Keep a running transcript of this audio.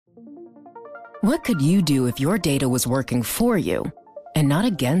What could you do if your data was working for you and not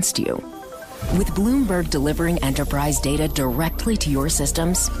against you? With Bloomberg delivering enterprise data directly to your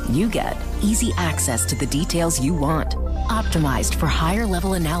systems, you get easy access to the details you want, optimized for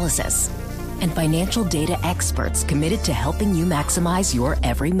higher-level analysis, and financial data experts committed to helping you maximize your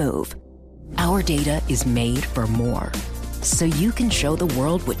every move. Our data is made for more, so you can show the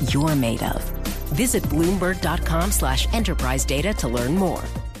world what you're made of. Visit Bloomberg.com/enterprise data to learn more.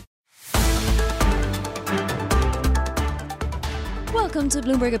 Welcome to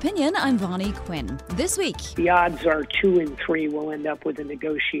Bloomberg Opinion. I'm Vonnie Quinn. This week, the odds are 2 in 3 will end up with a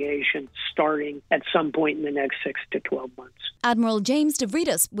negotiation starting at some point in the next 6 to 12 months. Admiral James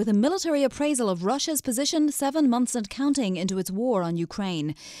Stavridis with a military appraisal of Russia's position 7 months and counting into its war on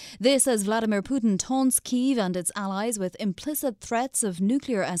Ukraine. This as Vladimir Putin taunts Kyiv and its allies with implicit threats of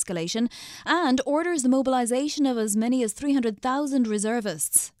nuclear escalation and orders the mobilization of as many as 300,000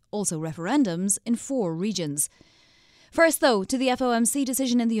 reservists. Also referendums in 4 regions. First, though, to the FOMC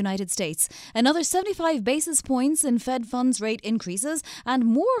decision in the United States. Another 75 basis points in Fed funds rate increases and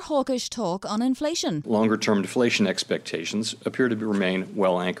more hawkish talk on inflation. Longer-term inflation expectations appear to remain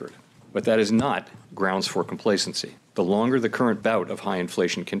well anchored. But that is not grounds for complacency. The longer the current bout of high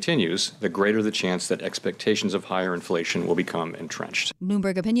inflation continues, the greater the chance that expectations of higher inflation will become entrenched.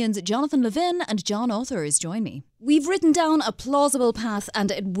 Bloomberg Opinion's Jonathan Levin and John Authors join me. We've written down a plausible path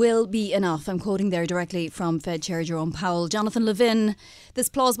and it will be enough. I'm quoting there directly from Fed Chair Jerome Powell. Jonathan Levin, this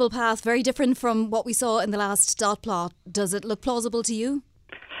plausible path, very different from what we saw in the last dot plot. Does it look plausible to you?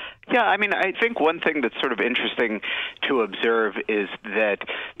 Yeah, I mean, I think one thing that's sort of interesting to observe is that,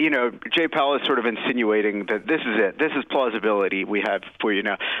 Jay Powell is sort of insinuating that this is it. This is plausibility we have for you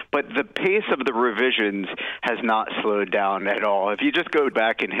now. But the pace of the revisions has not slowed down at all. If you just go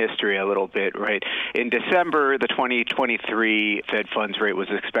back in history a little bit, right? In December, the 2023 Fed funds rate was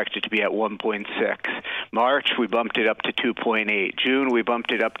expected to be at 1.6. March, we bumped it up to 2.8. June, we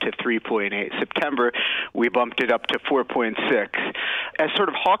bumped it up to 3.8. September, we bumped it up to 4.6. As sort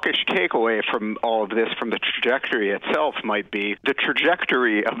of hawkish takeaway from all of this, from the trajectory itself, might be the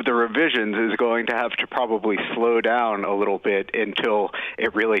trajectory of the revisions is going to have to probably slow down a little bit until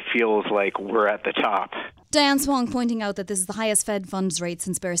it really feels like we're at the top. Diane Swong pointing out that this is the highest Fed funds rate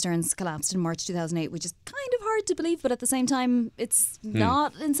since Bear Stearns collapsed in March 2008, which is kind of hard to believe, but at the same time, it's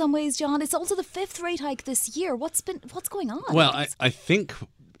not in some ways, John. It's also the 5th rate hike this year. What's going on? Well, I think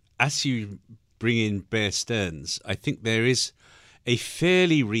as you bring in Bear Stearns, I think there is a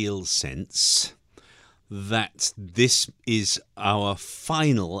fairly real sense that this is our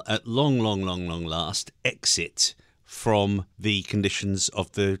final, at long last, exit from the conditions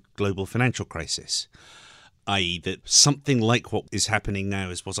of the global financial crisis, i.e. that something like what is happening now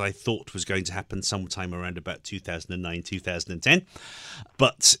is what I thought was going to happen sometime around about 2009, 2010.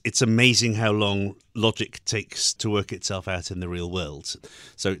 But it's amazing how long logic takes to work itself out in the real world.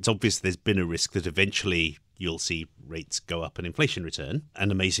 So it's obvious there's been a risk that eventually you'll see rates go up and inflation return.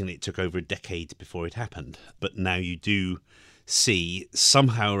 And amazingly, it took over a decade before it happened. But now you do see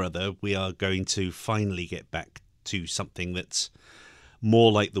somehow or other we are going to finally get back to something that's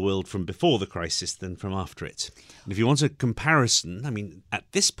more like the world from before the crisis than from after it. And if you want a comparison, I mean, at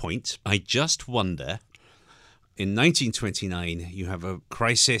this point, I just wonder, in 1929, you have a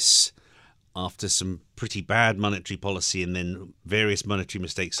crisis after some pretty bad monetary policy and then various monetary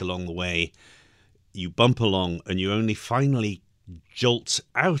mistakes along the way. You bump along and you only finally jolt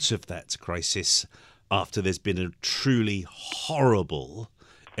out of that crisis after there's been a truly horrible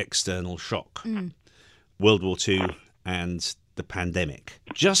external shock. World War II and the pandemic.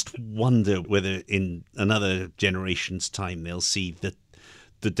 Just wonder whether in another generation's time they'll see the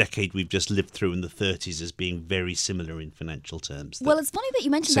decade we've just lived through in the 30s as being very similar in financial terms. Well, it's funny that you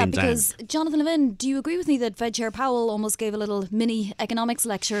mentioned that because, Jonathan Levin, do you agree with me that Fed Chair Powell almost gave a little mini economics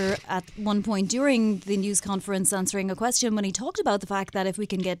lecture at one point during the news conference answering a question when he talked about the fact that if we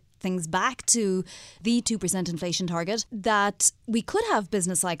can get things back to the 2% inflation target, that we could have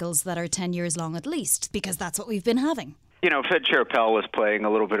business cycles that are 10 years long at least, because that's what we've been having. Fed Chair Powell is playing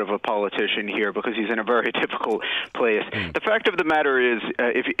a little bit of a politician here because he's in a very difficult place. The fact of the matter is,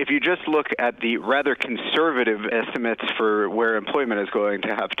 if you just look at the rather conservative estimates for where employment is going to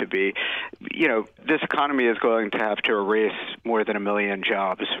have to be, this economy is going to have to erase more than 1 million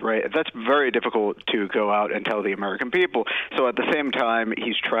jobs, right? That's very difficult to go out and tell the American people. So at the same time,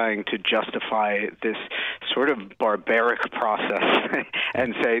 he's trying to justify this sort of barbaric process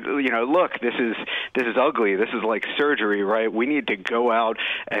and say, look, this is ugly. This is like surgery. misery, right? We need to go out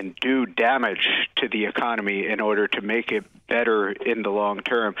and do damage to the economy in order to make it better in the long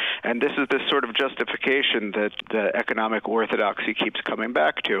term. And this is this sort of justification that the economic orthodoxy keeps coming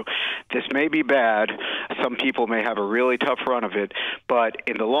back to. This may be bad. Some people may have a really tough run of it, but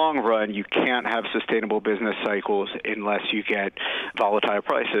in the long run, you can't have sustainable business cycles unless you get volatile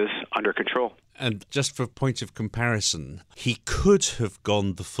prices under control. And just for a point of comparison, he could have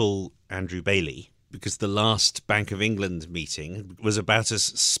gone the full Andrew Bailey, because the last Bank of England meeting was about as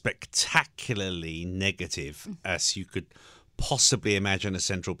spectacularly negative as you could possibly imagine a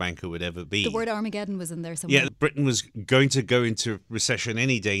central banker would ever be. The word Armageddon was in there somewhere. Yeah, Britain was going to go into recession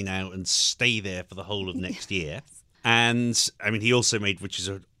any day now and stay there for the whole of next year. And, I mean, he also made, which is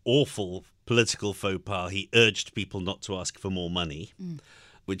an awful political faux pas, he urged people not to ask for more money,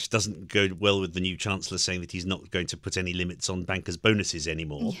 which doesn't go well with the new Chancellor saying that he's not going to put any limits on bankers' bonuses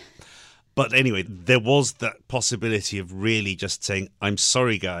anymore. Yeah. But anyway, there was that possibility of really just saying, I'm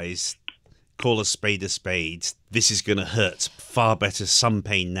sorry, guys, call a spade a spade. This is going to hurt. Far better some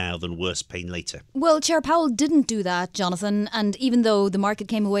pain now than worse pain later. Well, Chair Powell didn't do that, Jonathan. And even though the market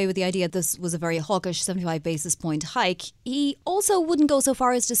came away with the idea that this was a very hawkish 75 basis point hike, he also wouldn't go so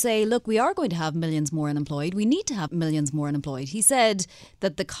far as to say, look, we are going to have millions more unemployed. We need to have millions more unemployed. He said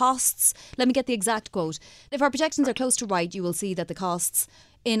that the costs, let me get the exact quote, if our projections are close to right, you will see that the costs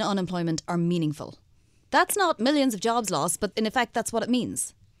in unemployment are meaningful. That's not millions of jobs lost, but in effect, that's what it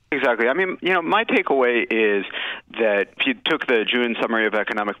means. Exactly. I mean, my takeaway is that if you took the June summary of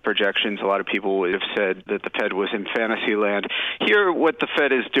economic projections, a lot of people would have said that the Fed was in fantasy land. Here, what the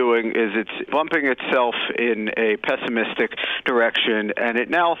Fed is doing is it's bumping itself in a pessimistic direction, and it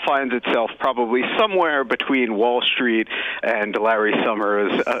now finds itself probably somewhere between Wall Street and Larry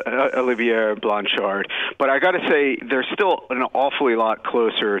Summers, Olivier Blanchard. But I got to say, they're still an awfully lot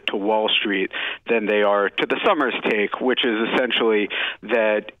closer to Wall Street than they are to the Summers take, which is essentially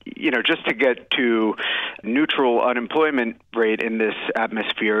that just to get to neutral unemployment rate in this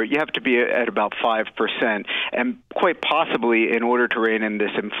atmosphere, you have to be at about 5%. And quite possibly, in order to rein in this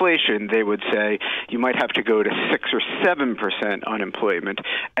inflation, they would say you might have to go to 6 or 7% unemployment.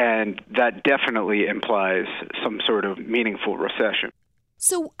 And that definitely implies some sort of meaningful recession.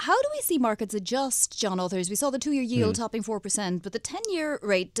 So how do we see markets adjust, John Authers? We saw the 2-year yield topping 4%, but the 10-year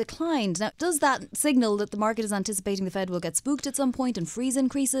rate declined. Now, does that signal that the market is anticipating the Fed will get spooked at some point and freeze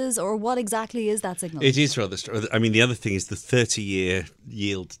increases, or what exactly is that signal? It is rather strange. I mean, the other thing is the 30-year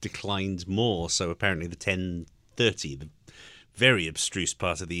yield declined more, so apparently the 10-30, the very abstruse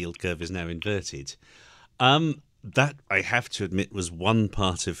part of the yield curve, is now inverted. That, I have to admit, was one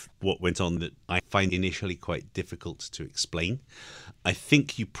part of what went on that I find initially quite difficult to explain. I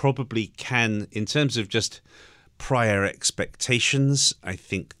think you probably can, in terms of just prior expectations, I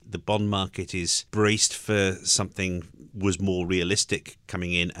think the bond market is braced for something was more realistic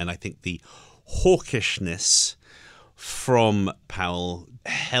coming in, and I think the hawkishness from Powell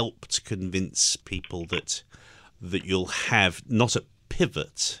helped convince people that you'll have not a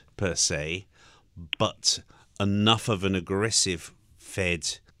pivot per se, but enough of an aggressive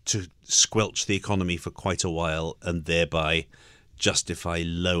Fed to squelch the economy for quite a while and thereby justify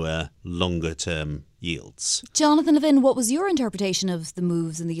lower, longer-term yields. Jonathan Levin, what was your interpretation of the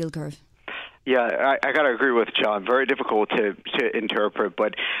moves in the yield curve? Yeah, I got to agree with John. Very difficult to interpret,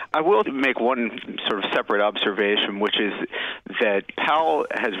 but I will make one sort of separate observation, which is that Powell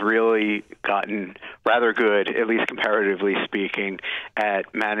has really gotten rather good, at least comparatively speaking, at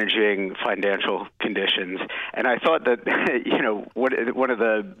managing financial conditions. And I thought that, one of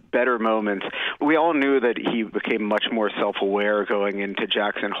the better moments, we all knew that he became much more self-aware going into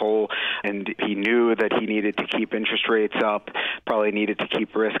Jackson Hole, and he knew that he needed to keep interest rates up, probably needed to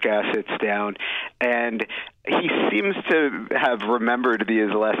keep risk assets down. And he seems to have remembered these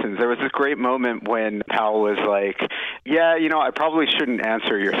lessons. There was this great moment when Powell was like, I probably shouldn't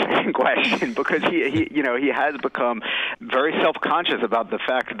answer your second question, because he has become very self-conscious about the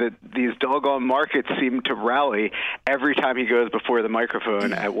fact that these doggone markets seem to rally every time he goes before the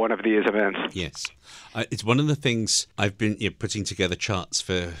microphone at one of these events. Yes. It's one of the things I've been putting together charts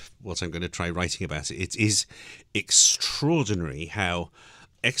for what I'm going to try writing about. It is extraordinary how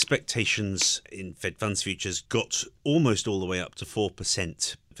expectations in Fed funds futures got almost all the way up to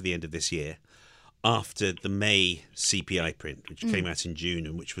 4% for the end of this year after the May CPI print, which came out in June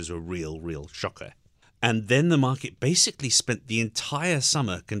and which was a real shocker. And then the market basically spent the entire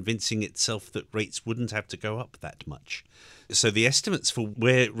summer convincing itself that rates wouldn't have to go up that much. So the estimates for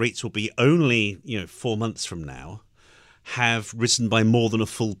where rates will be only 4 months from now have risen by more than a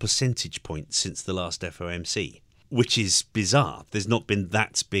full percentage point since the last FOMC. which is bizarre. There's not been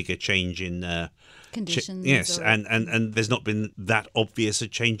that big a change in conditions. Yes, and there's not been that obvious a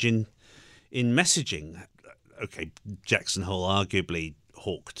change in messaging. Okay, Jackson Hole arguably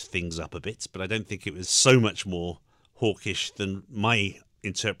hawked things up a bit, but I don't think it was so much more hawkish than my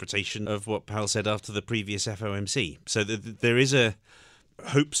interpretation of what Powell said after the previous FOMC. So there is a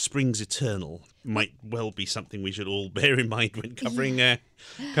hope springs eternal might well be something we should all bear in mind when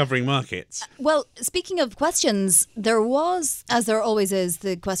covering markets. Well, speaking of questions, there was, as there always is,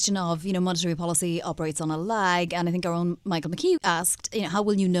 the question of, monetary policy operates on a lag. And I think our own Michael McKee asked, how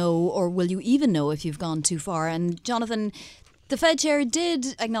will you know, or will you even know if you've gone too far? And Jonathan, the Fed chair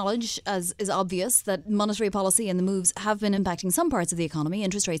did acknowledge, as is obvious, that monetary policy and the moves have been impacting some parts of the economy,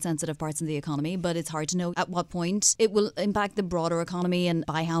 interest rate sensitive parts of the economy, but it's hard to know at what point it will impact the broader economy and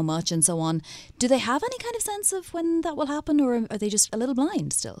by how much and so on. Do they have any kind of sense of when that will happen, or are they just a little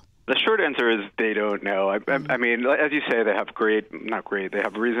blind still? The short answer is they don't know. I mean, as you say, they have they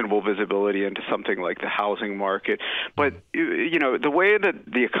have reasonable visibility into something like the housing market. But, the way that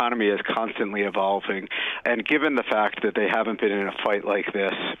the economy is constantly evolving, and given the fact that they haven't been in a fight like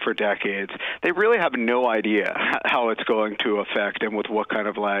this for decades, they really have no idea how it's going to affect and with what kind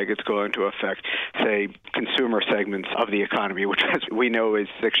of lag it's going to affect, say, consumer segments of the economy, which, as we know, is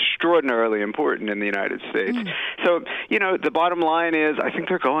extraordinarily important in the United States. So, the bottom line is I think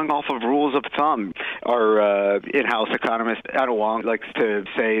they're going off of rules of thumb. Our in-house economist, Anna Wong, likes to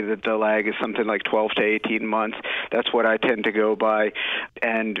say that the lag is something like 12 to 18 months. That's what I tend to go by.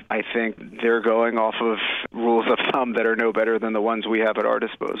 And I think they're going off of rules of thumb that are no better than the ones we have at our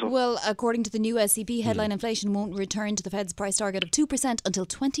disposal. Well, according to the new SCP, headline inflation won't return to the Fed's price target of 2% until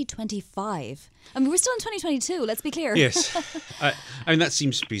 2025. I mean, we're still in 2022, let's be clear. Yes. I mean, that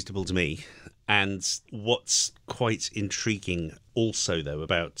seems reasonable to me. And what's quite intriguing also, though,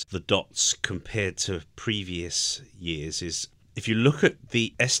 about the dots compared to previous years is if you look at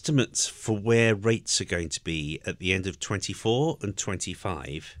the estimates for where rates are going to be at the end of 24 and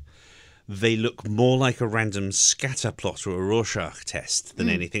 25, they look more like a random scatter plot or a Rorschach test than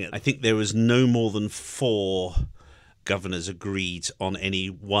anything. I think there was no more than 4 governors agreed on any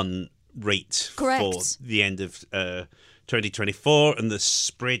one rate for the end of 2024, and the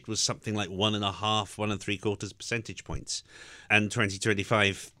spread was something like 1.5 percentage points. And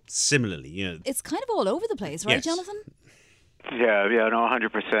 2025, similarly, It's kind of all over the place, right, yes. Jonathan? Yeah, no,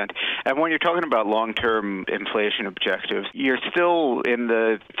 100%. And when you're talking about long-term inflation objectives, you're still in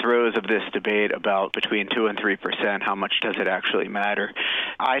the throes of this debate about between 2 and 3%. How much does it actually matter?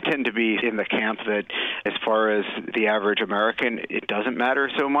 I tend to be in the camp that as far as the average American, it doesn't matter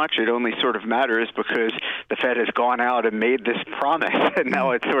so much. It only sort of matters because the Fed has gone out and made this promise, and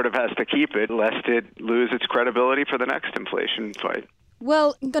now it sort of has to keep it lest it lose its credibility for the next inflation fight.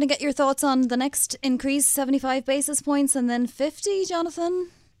 Well, I'm going to get your thoughts on the next increase, 75 basis points and then 50, Jonathan?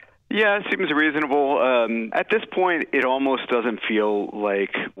 Yeah, it seems reasonable. At this point, it almost doesn't feel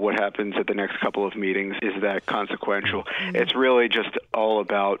like what happens at the next couple of meetings is that consequential. It's really just all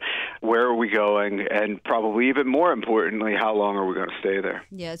about where are we going, and probably even more importantly, how long are we going to stay there?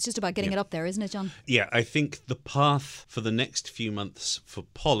 Yeah, it's just about getting it up there, isn't it, John? Yeah, I think the path for the next few months for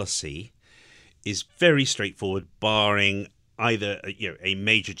policy is very straightforward, barring either a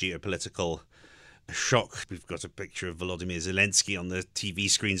major geopolitical shock. We've got a picture of Volodymyr Zelensky on the TV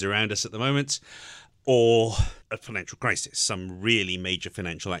screens around us at the moment, or a financial crisis, some really major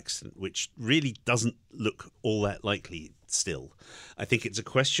financial accident, which really doesn't look all that likely still. I think it's a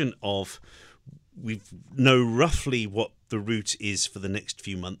question of we know roughly what the route is for the next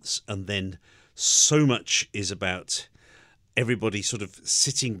few months, and then so much is about everybody sort of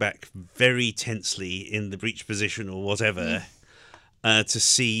sitting back very tensely in the breech position or whatever to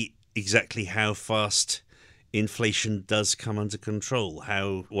see exactly how fast inflation does come under control,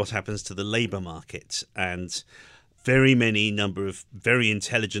 what happens to the labour market. And very many number of very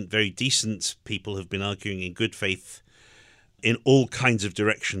intelligent, very decent people have been arguing in good faith in all kinds of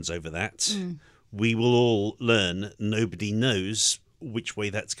directions over that. We will all learn. Nobody knows which way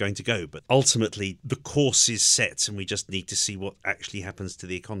that's going to go. But ultimately, the course is set, and we just need to see what actually happens to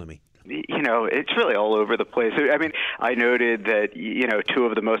the economy. It's really all over the place. I mean, I noted that, 2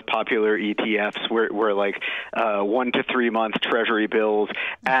 of the most popular ETFs were like 1 to 3 month Treasury bills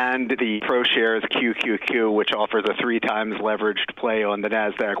and the ProShares QQQ, which offers a 3 times leveraged play on the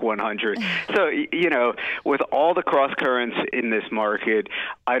NASDAQ 100. So, with all the cross currents in this market,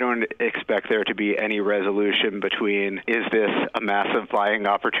 I don't expect there to be any resolution between is this a massive buying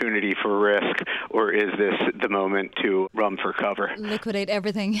opportunity for risk, or is this the moment to run for cover? Liquidate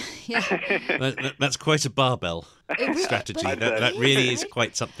everything. Yeah. That's quite a barbell strategy. That really is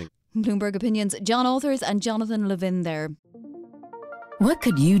quite something. Bloomberg Opinions, John Authors and Jonathan Levin there. What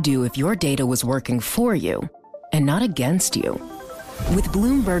could you do if your data was working for you and not against you? With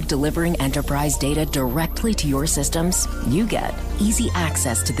Bloomberg delivering enterprise data directly to your systems, you get easy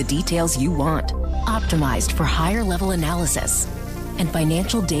access to the details you want, optimized for higher level analysis, and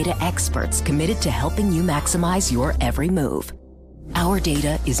financial data experts committed to helping you maximize your every move. Our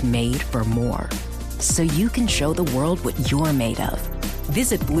data is made for more, so you can show the world what you're made of.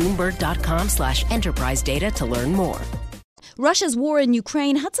 Visit Bloomberg.com/enterprise data to learn more. Russia's war in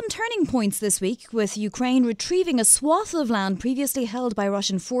Ukraine had some turning points this week, with Ukraine retrieving a swath of land previously held by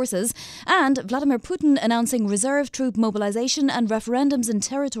Russian forces and Vladimir Putin announcing reserve troop mobilization and referendums in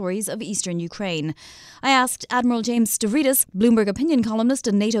territories of eastern Ukraine. I asked Admiral James Stavridis, Bloomberg opinion columnist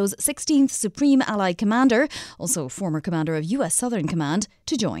and NATO's 16th Supreme Allied Commander, also former commander of US Southern Command,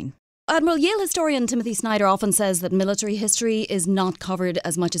 to join. Admiral, Yale historian Timothy Snyder often says that military history is not covered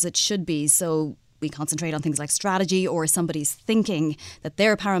as much as it should be, so we concentrate on things like strategy or somebody's thinking, that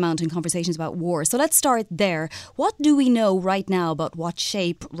they're paramount in conversations about war. So let's start there. What do we know right now about what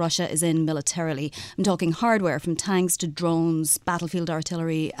shape Russia is in militarily? I'm talking hardware, from tanks to drones, battlefield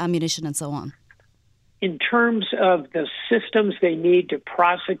artillery, ammunition and so on. In terms of the systems they need to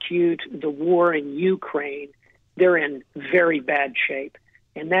prosecute the war in Ukraine, they're in very bad shape.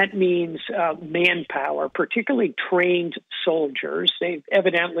 And that means manpower, particularly trained soldiers. They've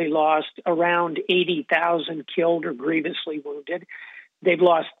evidently lost around 80,000 killed or grievously wounded. They've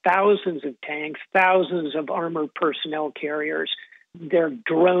lost thousands of tanks, thousands of armored personnel carriers. Their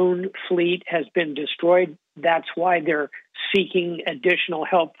drone fleet has been destroyed. That's why they're seeking additional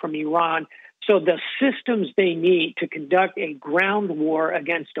help from Iran. So the systems they need to conduct a ground war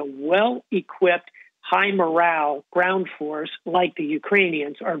against a well-equipped, high morale ground force like the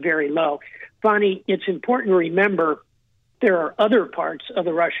Ukrainians are very low. Bonnie, it's important to remember there are other parts of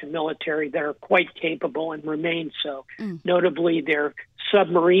the Russian military that are quite capable and remain so, notably their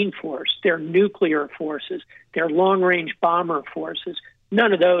submarine force, their nuclear forces, their long-range bomber forces.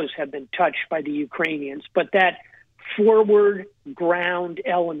 None of those have been touched by the Ukrainians, but that forward ground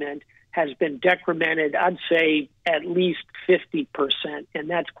element has been decremented, I'd say, at least 50%, and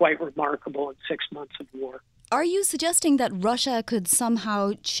that's quite remarkable in 6 months of war. Are you suggesting that Russia could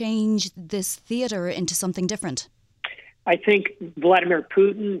somehow change this theater into something different? I think Vladimir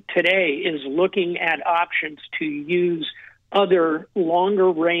Putin today is looking at options to use other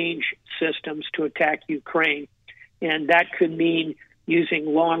longer-range systems to attack Ukraine, and that could mean using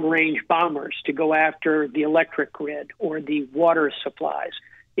long-range bombers to go after the electric grid or the water supplies.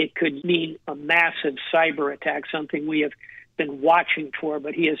 It could mean a massive cyber attack, something we have been watching for,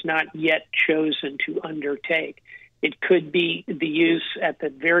 but he has not yet chosen to undertake. It could be the use at the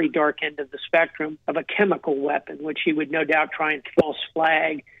very dark end of the spectrum of a chemical weapon, which he would no doubt try and false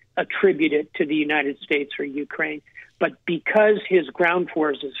flag, attribute it to the United States or Ukraine. But because his ground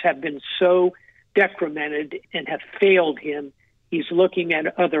forces have been so decremented and have failed him, he's looking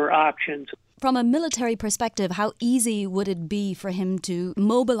at other options. From a military perspective, how easy would it be for him to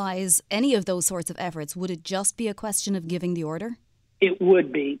mobilize any of those sorts of efforts? Would it just be a question of giving the order? It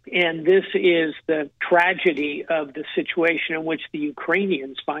would be. And this is the tragedy of the situation in which the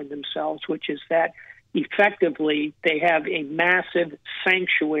Ukrainians find themselves, which is that effectively they have a massive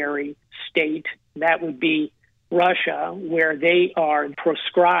sanctuary state. That would be Russia, where they are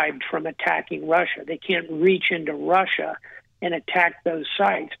proscribed from attacking Russia. They can't reach into Russia and attack those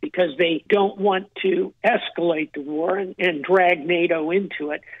sites because they don't want to escalate the war and drag NATO into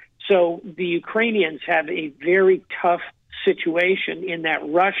it. So the Ukrainians have a very tough situation in that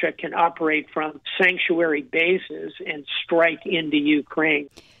Russia can operate from sanctuary bases and strike into Ukraine.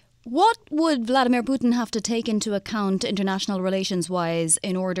 What would Vladimir Putin have to take into account international relations-wise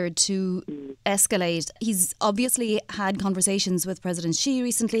in order to escalate? He's obviously had conversations with President Xi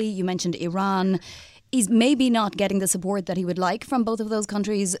recently. You mentioned Iran. He's maybe not getting the support that he would like from both of those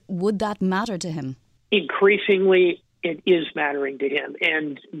countries. Would that matter to him? Increasingly, it is mattering to him.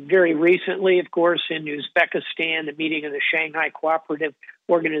 And very recently, of course, in Uzbekistan, the meeting of the Shanghai Cooperative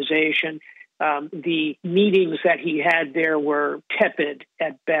Organization, the meetings that he had there were tepid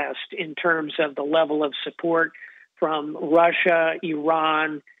at best in terms of the level of support from Russia,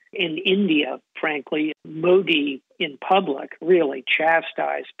 Iran, and India, frankly. Modi in public really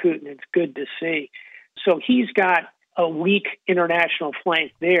chastised Putin. It's good to see. So he's got a weak international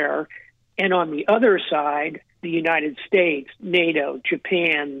flank there. And on the other side, the United States, NATO,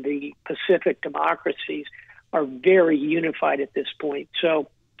 Japan, the Pacific democracies are very unified at this point. So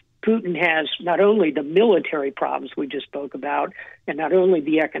Putin has not only the military problems we just spoke about, and not only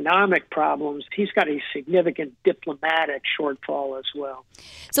the economic problems, he's got a significant diplomatic shortfall as well.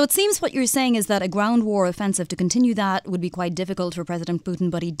 So it seems what you're saying is that a ground war offensive, to continue that would be quite difficult for President Putin,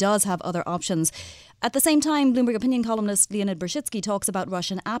 but he does have other options. At the same time, Bloomberg opinion columnist Leonid Bershidsky talks about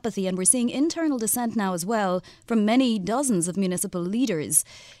Russian apathy, and we're seeing internal dissent now as well from many dozens of municipal leaders.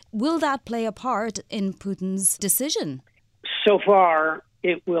 Will that play a part in Putin's decision? So far,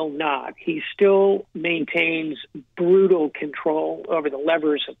 it will not. He still maintains brutal control over the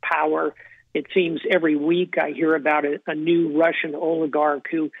levers of power. It seems every week I hear about a new Russian oligarch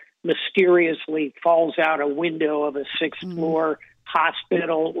who mysteriously falls out a window of a sixth-floor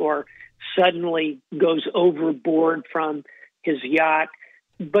hospital or suddenly goes overboard from his yacht.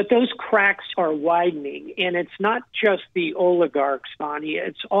 But those cracks are widening, and it's not just the oligarchs, Bonnie.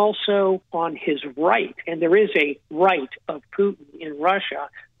 It's also on his right, and there is a right of Putin in Russia,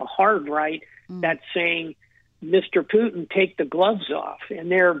 a hard right, that's saying, Mr. Putin, take the gloves off.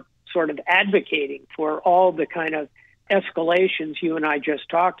 And they're sort of advocating for all the kind of escalations you and I just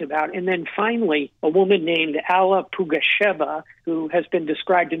talked about. And then finally, a woman named Alla Pugacheva, who has been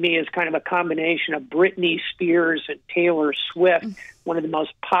described to me as kind of a combination of Britney Spears and Taylor Swift, one of the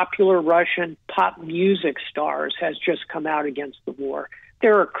most popular Russian pop music stars, has just come out against the war.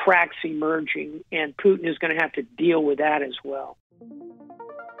 There are cracks emerging, and Putin is going to have to deal with that as well.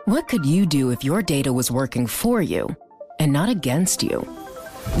 What could you do if your data was working for you and not against you?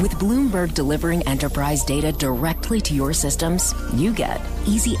 With Bloomberg delivering enterprise data directly to your systems, you get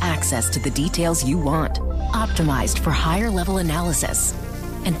easy access to the details you want, optimized for higher-level analysis,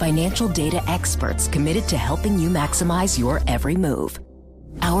 and financial data experts committed to helping you maximize your every move.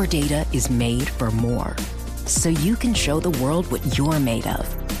 Our data is made for more, so you can show the world what you're made of.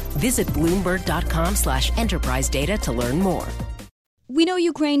 Visit Bloomberg.com/enterprise data to learn more. We know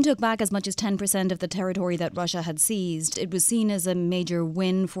Ukraine took back as much as 10% of the territory that Russia had seized. It was seen as a major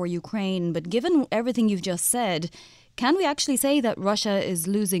win for Ukraine. But given everything you've just said, can we actually say that Russia is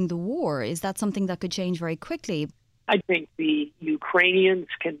losing the war? Is that something that could change very quickly? I think the Ukrainians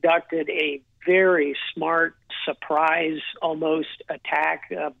conducted a very smart surprise, almost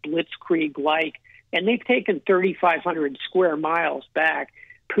attack, blitzkrieg-like, and they've taken 3,500 square miles back.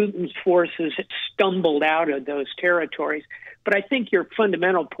 Putin's forces stumbled out of those territories. But I think your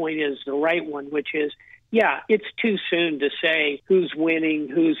fundamental point is the right one, which is, yeah, it's too soon to say who's winning,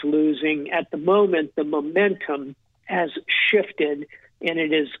 who's losing. At the moment, the momentum has shifted, and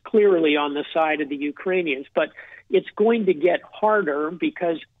it is clearly on the side of the Ukrainians. But it's going to get harder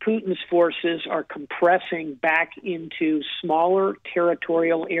because Putin's forces are compressing back into smaller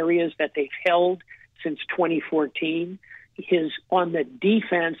territorial areas that they've held since 2014. His on the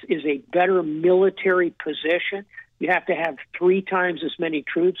defense is a better military position. You have to have 3 times as many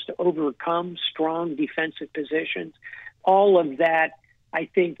troops to overcome strong defensive positions. All of that, I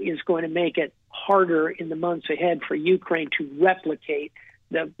think, is going to make it harder in the months ahead for Ukraine to replicate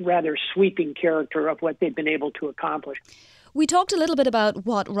the rather sweeping character of what they've been able to accomplish. We talked a little bit about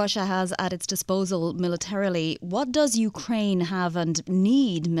what Russia has at its disposal militarily. What does Ukraine have and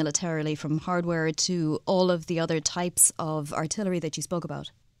need militarily, from hardware to all of the other types of artillery that you spoke about?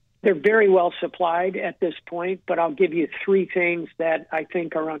 They're very well supplied at this point, but I'll give you 3 things that I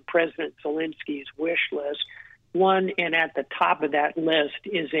think are on President Zelensky's wish list. One, and at the top of that list,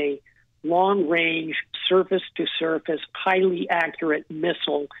 is a long-range, surface-to-surface, highly accurate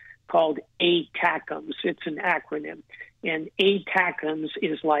missile called ATACMS. It's an acronym. And ATACMS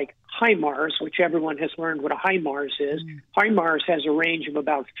is like HIMARS, which everyone has learned what a HIMARS is. HIMARS has a range of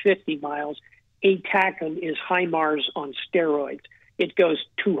about 50 miles. ATACMS is HIMARS on steroids. It goes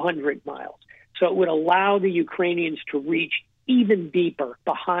 200 miles. So it would allow the Ukrainians to reach even deeper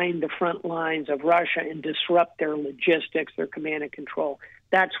behind the front lines of Russia and disrupt their logistics, their command and control.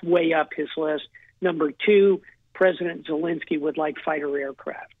 That's way up his list. Number 2, President Zelensky would like fighter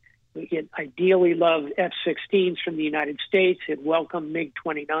aircraft. He'd ideally love F-16s from the United States. He'd welcome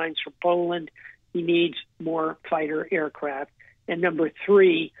MiG-29s from Poland. He needs more fighter aircraft. And number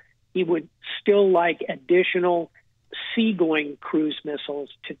 3, he would still like additional seagoing cruise missiles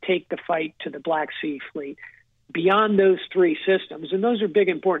to take the fight to the Black Sea Fleet. Beyond those 3 systems, and those are big,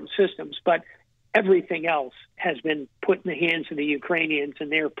 important systems, but everything else has been put in the hands of the Ukrainians,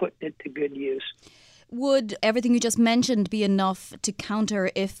 and they're putting it to good use. Would everything you just mentioned be enough to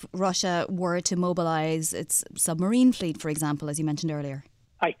counter if Russia were to mobilize its submarine fleet, for example, as you mentioned earlier?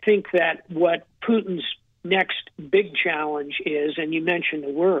 I think that what Putin's next big challenge is, and you mentioned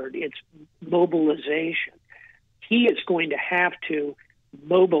the word, it's mobilization. He is going to have to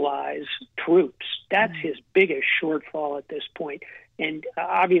mobilize troops. That's his biggest shortfall at this point. And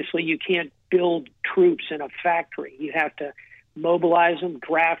obviously you can't build troops in a factory. You have to mobilize them,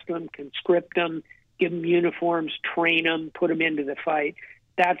 draft them, conscript them, give them uniforms, train them, put them into the fight.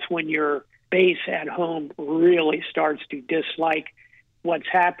 That's when your base at home really starts to dislike what's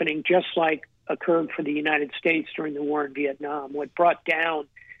happening, just like occurred for the United States during the war in Vietnam. What brought down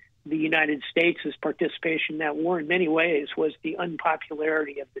the United States' participation in that war in many ways was the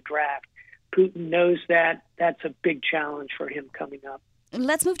unpopularity of the draft. Putin knows that. That's a big challenge for him coming up.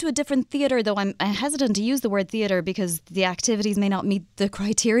 Let's move to a different theatre, though. I'm hesitant to use the word theatre because the activities may not meet the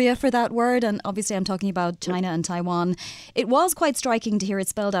criteria for that word. And obviously I'm talking about China and Taiwan. It was quite striking to hear it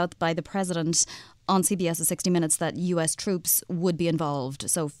spelled out by the president on CBS's 60 Minutes that US troops would be involved.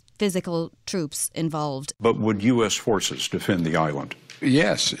 So physical troops involved. But would U.S. forces defend the island?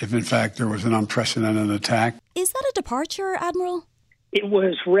 Yes, if in fact there was an unprecedented attack. Is that a departure, Admiral? It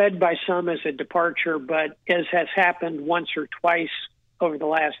was read by some as a departure, but as has happened once or twice over the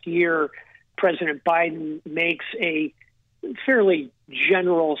last year, President Biden makes a fairly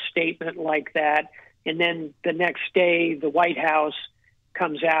general statement like that, and then the next day the White House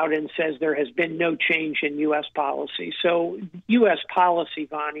comes out and says there has been no change in U.S. policy. So U.S. policy,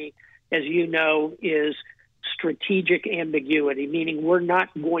 Vonnie, as you know, is strategic ambiguity, meaning we're not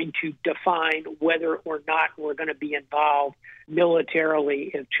going to define whether or not we're going to be involved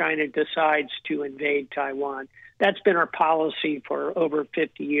militarily if China decides to invade Taiwan. That's been our policy for over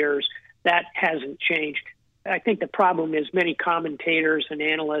 50 years. That hasn't changed. I think the problem is many commentators and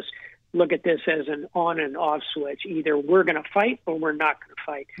analysts look at this as an on and off switch. Either we're going to fight or we're not going to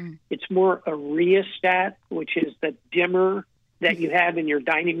fight. It's more a rheostat, which is the dimmer that you have in your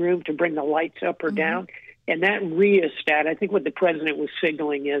dining room to bring the lights up or down. And that rheostat, I think what the president was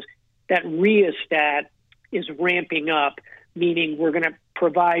signaling is that rheostat is ramping up, meaning we're going to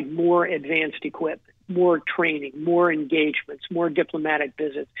provide more advanced equipment, more training, more engagements, more diplomatic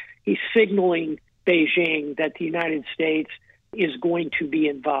visits. He's signaling Beijing that the United States is going to be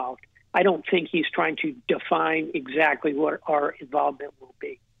involved. I don't think he's trying to define exactly what our involvement will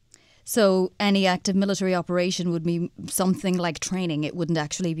be. So any active military operation would be something like training. It wouldn't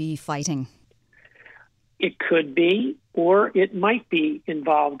actually be fighting. It could be, or it might be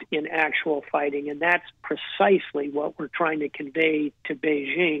involved in actual fighting. And that's precisely what we're trying to convey to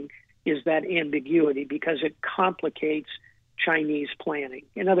Beijing, is that ambiguity, because it complicates Chinese planning.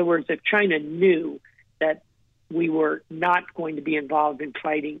 In other words, if China knew that we were not going to be involved in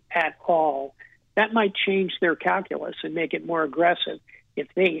fighting at all, that might change their calculus and make it more aggressive. If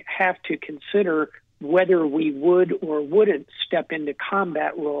they have to consider whether we would or wouldn't step into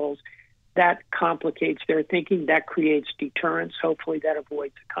combat roles, that complicates their thinking. That creates deterrence. Hopefully that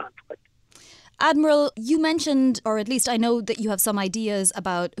avoids a conflict. Admiral, you mentioned, or at least I know that you have some ideas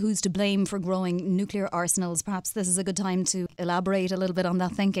about who's to blame for growing nuclear arsenals. Perhaps this is a good time to elaborate a little bit on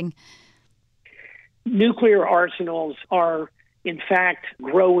that thinking. Nuclear arsenals are, in fact,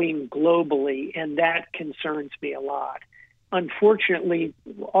 growing globally, and that concerns me a lot. Unfortunately,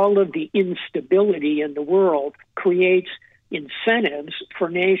 all of the instability in the world creates incentives for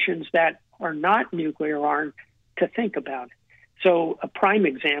nations that are not nuclear armed to think about it. So a prime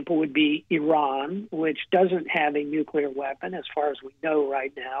example would be Iran, which doesn't have a nuclear weapon as far as we know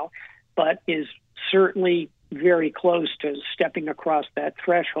right now, but is certainly very close to stepping across that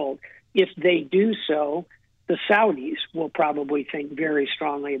threshold. If they do so, the Saudis will probably think very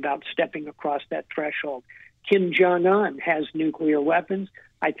strongly about stepping across that threshold. Kim Jong-un has nuclear weapons.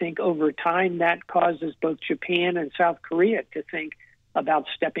 I think over time that causes both Japan and South Korea to think about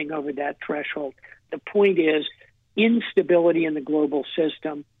stepping over that threshold. The point is, instability in the global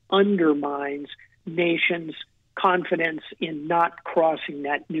system undermines nations' confidence in not crossing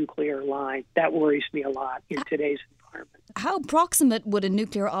that nuclear line. That worries me a lot in today's environment. How proximate would a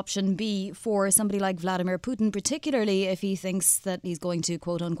nuclear option be for somebody like Vladimir Putin, particularly if he thinks that he's going to,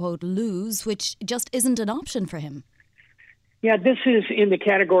 quote unquote, lose, which just isn't an option for him? Yeah, this is in the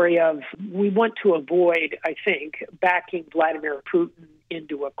category of we want to avoid, I think, backing Vladimir Putin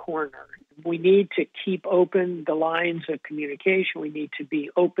into a corner. We need to keep open the lines of communication. We need to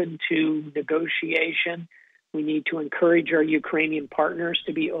be open to negotiation. We need to encourage our Ukrainian partners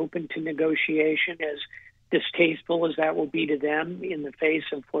to be open to negotiation, as distasteful as that will be to them in the face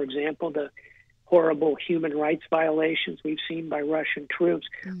of, for example, the horrible human rights violations we've seen by Russian troops.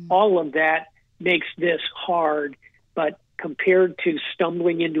 All of that makes this hard, but compared to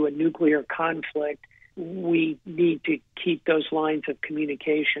stumbling into a nuclear conflict, we need to keep those lines of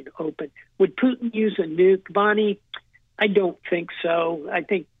communication open. Would Putin use a nuke, Vonnie? I don't think so. I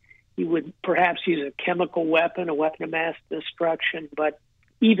think he would perhaps use a chemical weapon, a weapon of mass destruction, but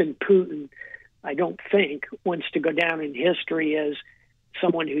even Putin I don't think, wants to go down in history as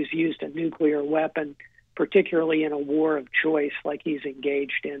someone who's used a nuclear weapon, particularly in a war of choice like he's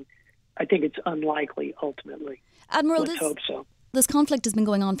engaged in. I think it's unlikely, ultimately. Admiral, let's hope so. This conflict has been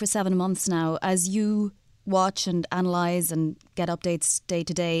going on for 7 months now. As you watch and analyse and get updates day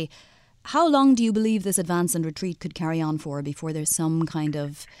to day, how long do you believe this advance and retreat could carry on for before there's some kind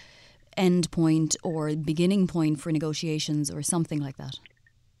of end point or beginning point for negotiations or something like that?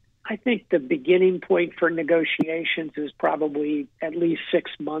 I think the beginning point for negotiations is probably at least 6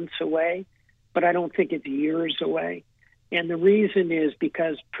 months away, but I don't think it's years away. And the reason is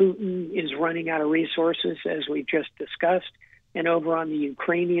because Putin is running out of resources, as we just discussed. And over on the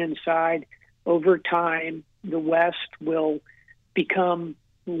Ukrainian side, over time, the West will become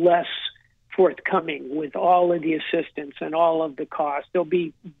less forthcoming with all of the assistance and all of the costs. There'll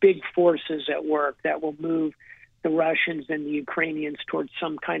be big forces at work that will move the Russians and the Ukrainians towards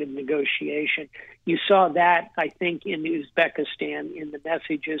some kind of negotiation. You saw that, I think, in Uzbekistan in the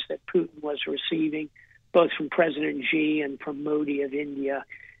messages that Putin was receiving, both from President Xi and from Modi of India.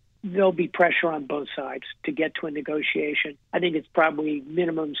 There'll be pressure on both sides to get to a negotiation. I think it's probably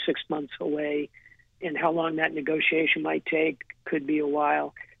minimum 6 months away, and how long that negotiation might take could be a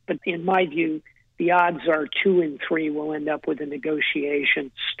while. But in my view, the odds are 2 and 3 will end up with a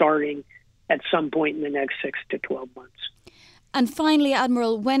negotiation starting at some point in the next 6 to 12 months. And finally,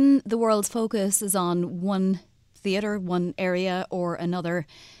 Admiral, when the world's focus is on one theatre, one area or another,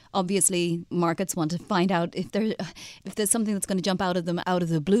 obviously markets want to find out if there's something that's going to jump out of them out of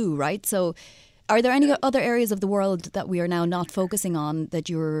the blue, right? So are there any other areas of the world that we are now not focusing on that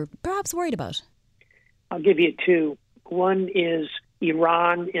you're perhaps worried about? I'll give you 2. One is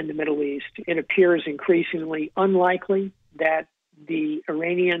Iran in the Middle East. It appears increasingly unlikely that the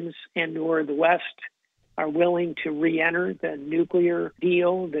Iranians and or the West are willing to re-enter the nuclear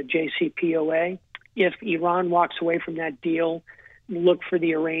deal, the JCPOA. If Iran walks away from that deal, look for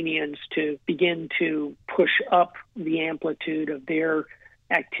the Iranians to begin to push up the amplitude of their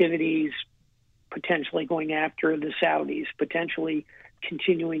activities, potentially going after the Saudis, potentially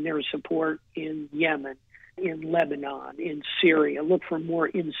continuing their support in Yemen, in Lebanon, in Syria. Look for more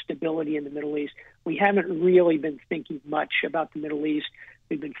instability in the Middle East. We haven't really been thinking much about the Middle East.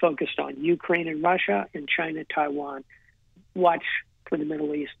 We've been focused on Ukraine and Russia and China, Taiwan. Watch for the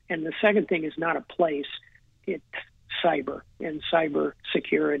Middle East. And the second thing is not a place, it's cyber and cyber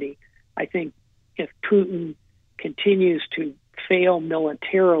security. I think if Putin continues to fail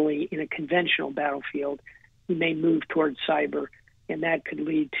militarily in a conventional battlefield, he may move towards cyber, and that could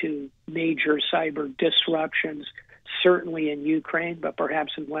lead to major cyber disruptions, certainly in Ukraine, but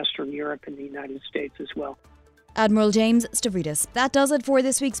perhaps in Western Europe and the United States as well. Admiral James Stavridis. That does it for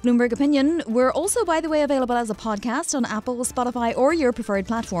this week's Bloomberg Opinion. We're also, by the way, available as a podcast on Apple, Spotify or your preferred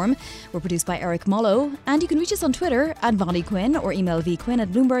platform. We're produced by Eric Mollo, and you can reach us on Twitter at Vonnie Quinn or email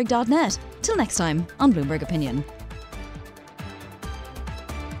vquinn@bloomberg.net. Till next time on Bloomberg Opinion.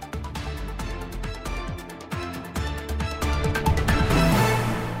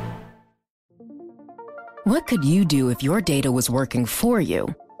 What could you do if your data was working for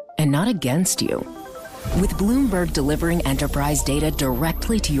you and not against you? With Bloomberg delivering enterprise data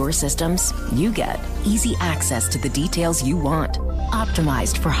directly to your systems, you get easy access to the details you want,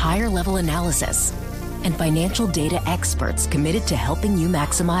 optimized for higher level analysis, and financial data experts committed to helping you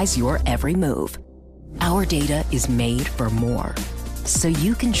maximize your every move. Our data is made for more, so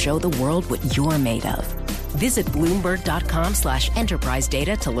you can show the world what you're made of. Visit Bloomberg.com/enterprise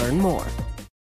data to learn more.